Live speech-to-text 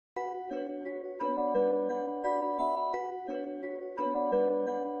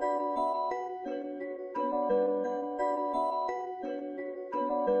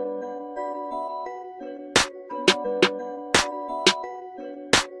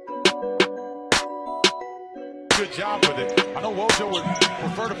good job with it. I know Wojo would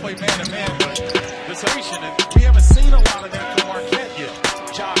prefer to play man-to-man, but this patient, and we haven't seen a lot of that from Marquette yet.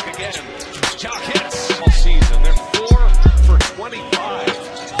 Jok again. Jok hits all season. They're 4 for 25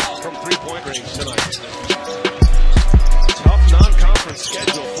 from three-point range tonight. Tough non-conference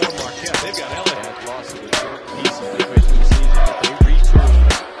schedule for Marquette. They've got Elliott. Lost it pieces midway through the season, but they returned.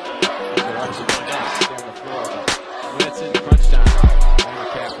 They're obviously going down the floor. When it's in crunch time,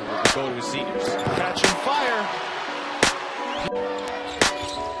 Marquette will go to his seniors. Catching fire.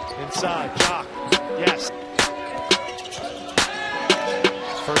 Inside, Jok. Yes.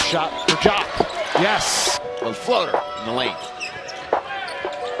 First shot for Jok. Yes. A floater in the lane.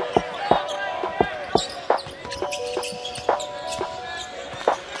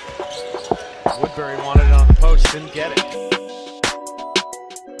 Woodbury wanted it on the post, didn't get it.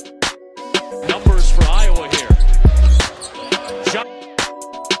 Numbers for Iowa here. Jok.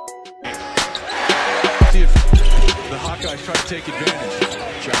 See if the Hawkeyes try to take advantage.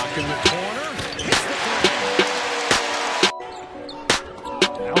 Jok in the corner.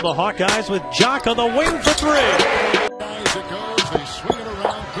 Now the Hawkeyes with Jok on the wing for three. As it goes, they swing it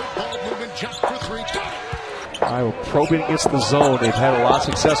around. Good ball movement. Jok for three. Got it. Iowa probing against the zone. They've had a lot of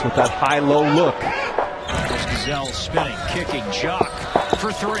success with that high-low look. There's Gazelle spinning, kicking, Jok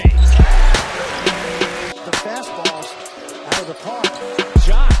for three. The fastballs out of the park.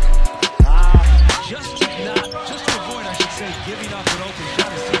 Jok. Just to avoid, I should say, giving up an open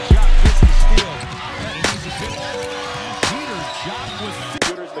shot. See Jok gets the steal. That is easy pitch. And Peter Jok with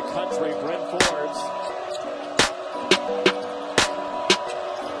Shooters in the country, Brent Forbes.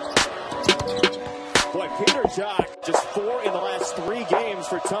 Boy, Peter Jok, just 4 in the last 3 games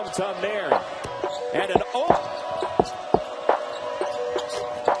for Tum Tum Nairn. And an oh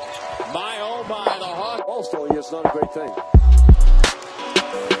my, the Hawks. Also, it's not a great thing.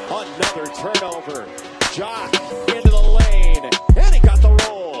 Another turnover. Jok into the lane. And he got the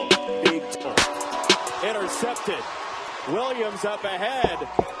roll. Big intercepted. Williams up ahead.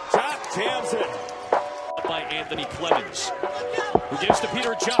 Jok jams it. By Anthony Clemens, who gives to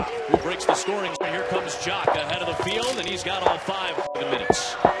Peter Jok, who breaks the scoring. Here comes Jok ahead of the field, and he's got all 5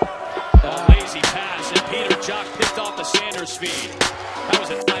 minutes. A lazy pass, and Peter Jok picked off the Sanders feed. That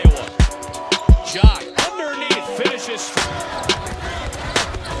was at Iowa. Jok underneath finishes.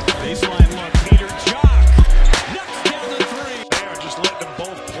 baseline look. Peter Jok knocks down the three. They are just letting them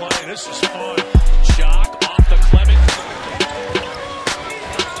both play. This is fun. Jok off the Clemens.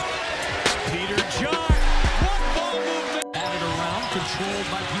 Peter Jok. One ball movement. Added around, controlled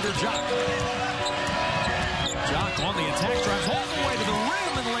by Peter Jok. Jok on the attack, drives all the way to the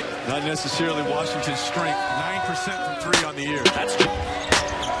rim and late. Not necessarily Washington's strength. 9% from 3 on the year. That's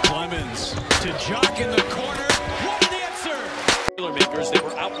Clemens to Jok in the corner. What an answer! Makers, they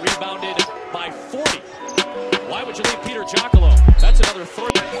were out rebounded by 40. Why would you leave Peter Jok alone? That's another 3.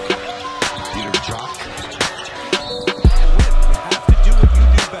 Peter Jok. You have to do what you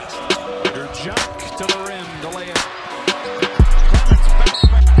do best. Peter Jok to the rim to lay it.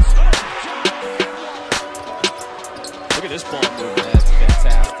 Look at this ball movement. That's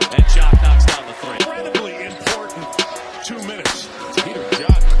fantastic. And Jok knocks down the 3. Incredibly important 2 minutes. Peter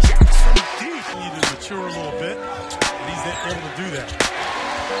Jok. Jok's from deep. Need to mature a little bit. He's able to do that.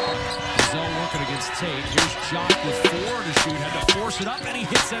 Gazelle working against Tate. Here's Jok with 4 to shoot. Had to force it up, and he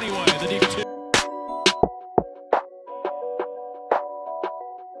hits anyway. The deep 2.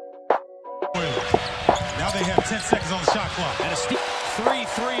 Now they have 10 seconds on the shot clock. And a steal. 3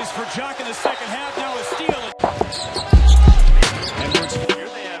 threes for Jok in the second half. Now a steal. Edwards. Here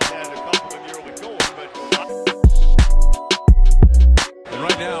they have had a couple in the early going, but and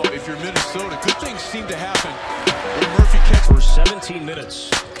right now, if you're Minnesota, good things seem to happen. When Murphy catches For 17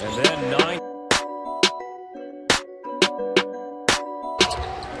 minutes. And then 9.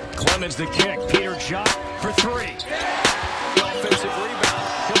 Clemens the kick. Peter Jok for 3. Offensive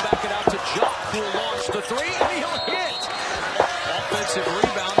rebound. He'll back it out to Jok, who will launch the 3, and he'll hit. Offensive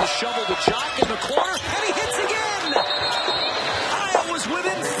rebound. The shovel to Jok in the corner, and he hits again. Iowa's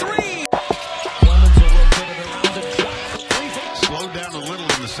within 3. Clemens will rotate it around to Jok for 3. Slowed down a little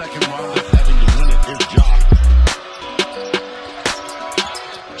in the second round, having to win it is Jok.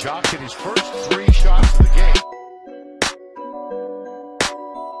 Jok hit his first 3 shots of the game.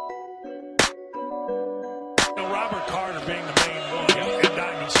 Robert Carter being the main one, and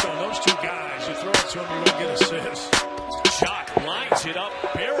Diamond Stone. Those 2 guys, you throw it to them, you're going to get assists. Jok lines it up,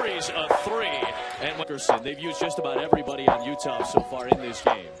 buries a 3. And Wickerson, they've used just about everybody on Utah so far in this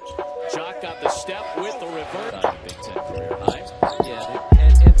game. Jok got the step with the reverse. Big Ten career high. Yeah,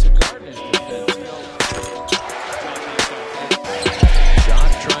 and to Gardner's defense,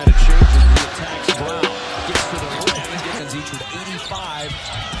 Jok trying to change and he attacks Brown. Gets to the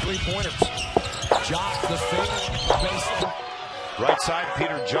outside,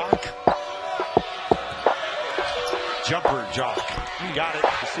 Peter Jok. Jumper Jok. Got it.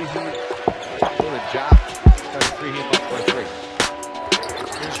 You see who the Jok trying to free him up for three.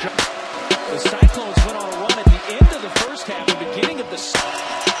 Here's Jok. The Cyclones went on a run at the end of the first half, the beginning of the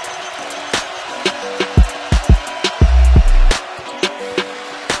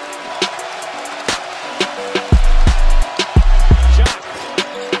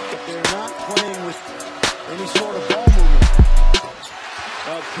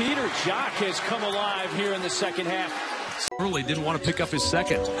Peter Jok has come alive here in the second half. Early didn't want to pick up his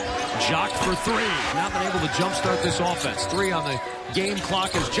second. Jok for three. Not been able to jumpstart this offense. 3 on the game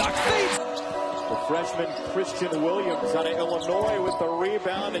clock as Jok fades. The freshman Christian Williams out of Illinois with the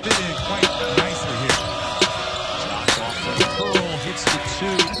rebound. Did it quite nicely here. Jok off the curl, hits the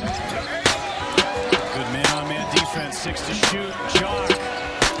 2. good man-on-man defense, 6 to shoot. Jok.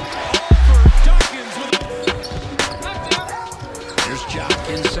 Here's Jok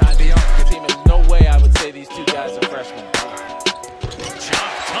inside the arc. Team, there's no way I would say these two guys are freshmen.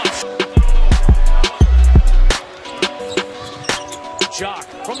 Jok touch. Jok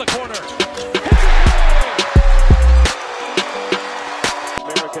from the corner.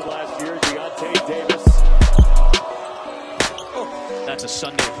 American last year, Deontay Davis. That's a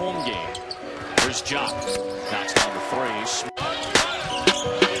Sunday home game. Here's Jok. Knocks down the 3. Here's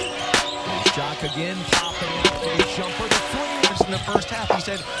Jok again, popping up the jumper. The 3 in the first half. He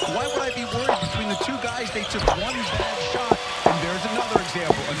said, why would I be worried between the two guys? They took one bad shot, and there's another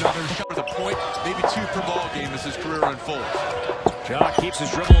example. Another shot. For the point, maybe 2 per ball game as his career unfolds. Jok keeps his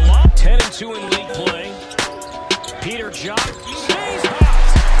dribble alive. 10-2 in league play. Peter Jok stays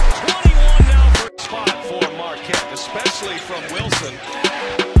hot. 21 now for spot for Marquette, especially from Wilson.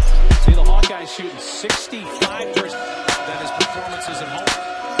 See the Hawkeyes shooting 65% than his performances at home.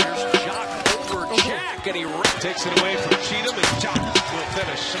 Here's Jok over Jack, and he takes it away from Cheatham, and Jok will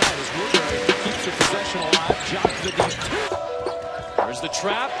finish. Tonight as Woodbury keeps the possession alive. Jok the deep. There's the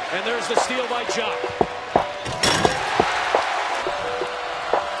trap, and there's the steal by Jok.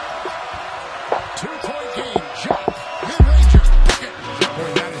 Two-point game. Jok, mid-ranger.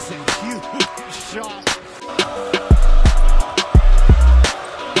 Boy, that is a huge shot.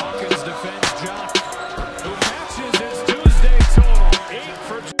 Hawkins defends Jok, who matches his Tuesday total. 8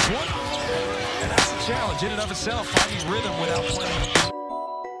 for 20. And that's a challenge in and of itself, finding rhythm without playing.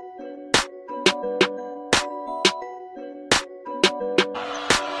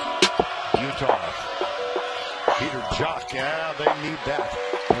 Utah. Peter Jok. Yeah, they need that.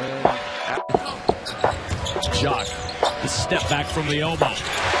 Jok, the step back from the elbow. Here's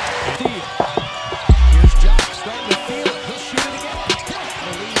Jok starting to feel it. He'll shoot it again.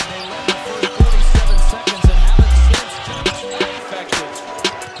 The lead, they led the first 47 seconds and haven't since. Effective.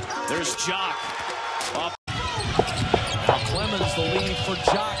 There's Jok. Up. Now Clemens the lead for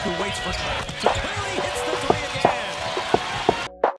Jok, who waits for to Perry.